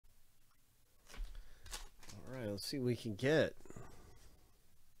let's see what we can get.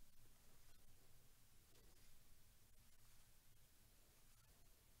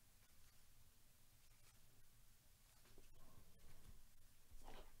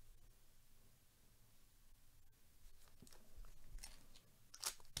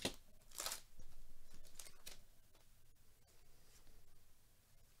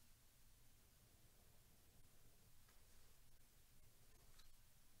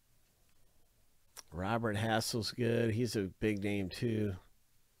 Robert Hassel's good. He's a big name too.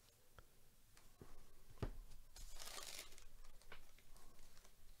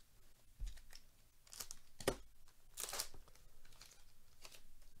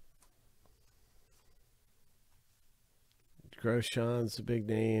 Groshon's a big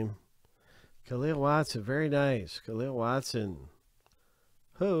name. Khalil Watson, very nice. Khalil Watson.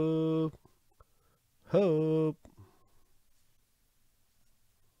 Hope. Hope.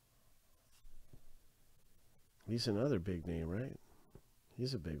 He's another big name, right?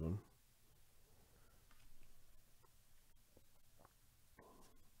 He's a big one.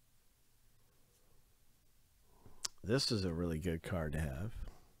 This is a really good card to have.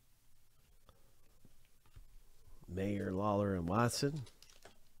 Mayer, Lawler, and Watson.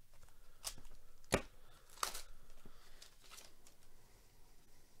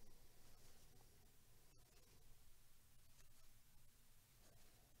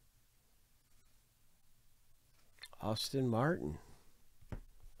 Austin Martin.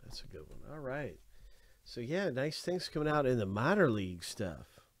 That's a good one. All right. So, yeah, nice things coming out in the minor league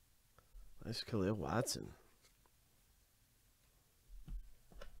stuff. Nice Khalil Watson.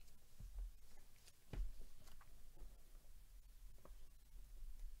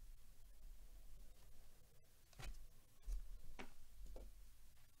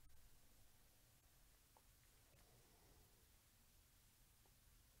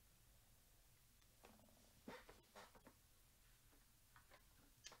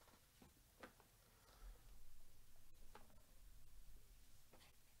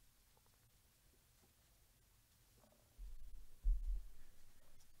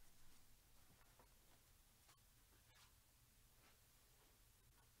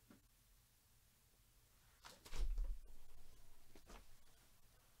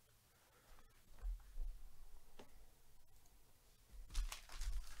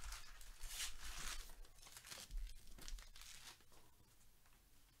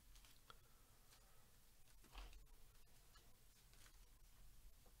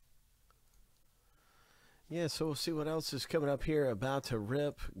 Yeah, so we'll see what else is coming up here. About to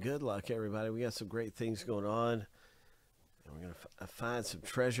rip. Good luck, everybody. We got some great things going on. And we're going to find some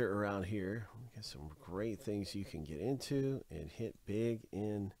treasure around here. We got some great things you can get into and hit big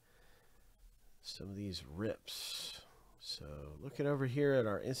in some of these rips. So looking over here at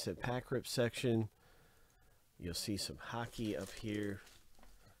our instant pack rip section, you'll see some hockey up here.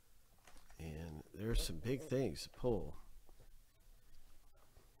 And there's some big things to pull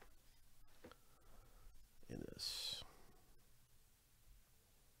in this.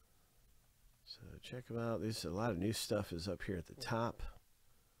 So check them out. There's a lot of new stuff is up here at the top.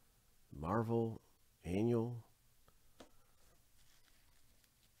 Marvel annual.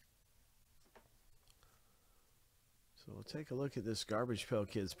 So we'll take a look at this Garbage Pail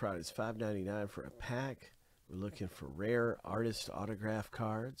Kids product. It's $5.99 for a pack. We're looking for rare artist autograph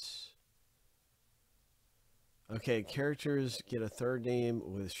cards. Okay, characters get a third name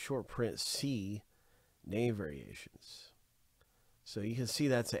with short print C name variations. So you can see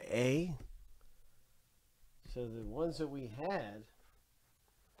that's an A. So the ones that we had,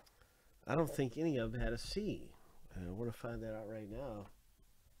 I don't think any of them had a C. And I want to find that out right now.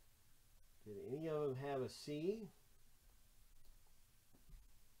 Did any of them have a C?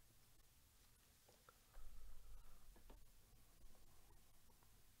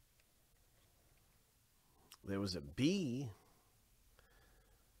 There was a B.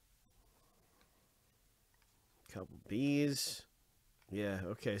 Couple B's. Yeah,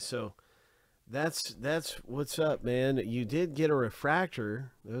 okay, so that's what's up, man. You did get a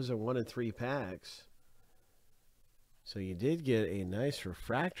refractor. Those are 1 in 3 packs. So you did get a nice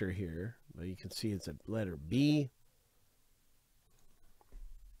refractor here, but you can see it's a letter B.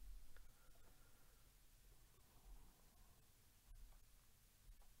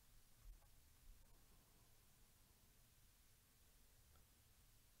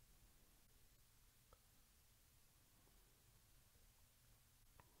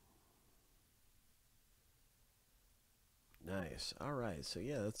 Nice. All right. So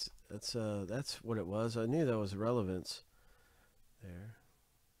yeah, that's what it was. I knew that was relevance there.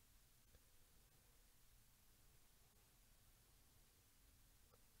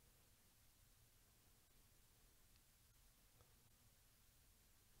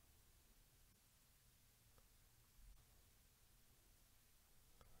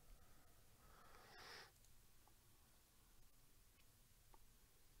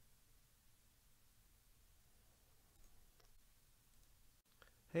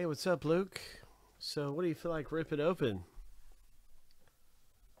 Hey, what's up, Luke? So what do you feel like ripping open?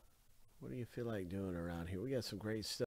 What do you feel like doing around here? We got some great stuff.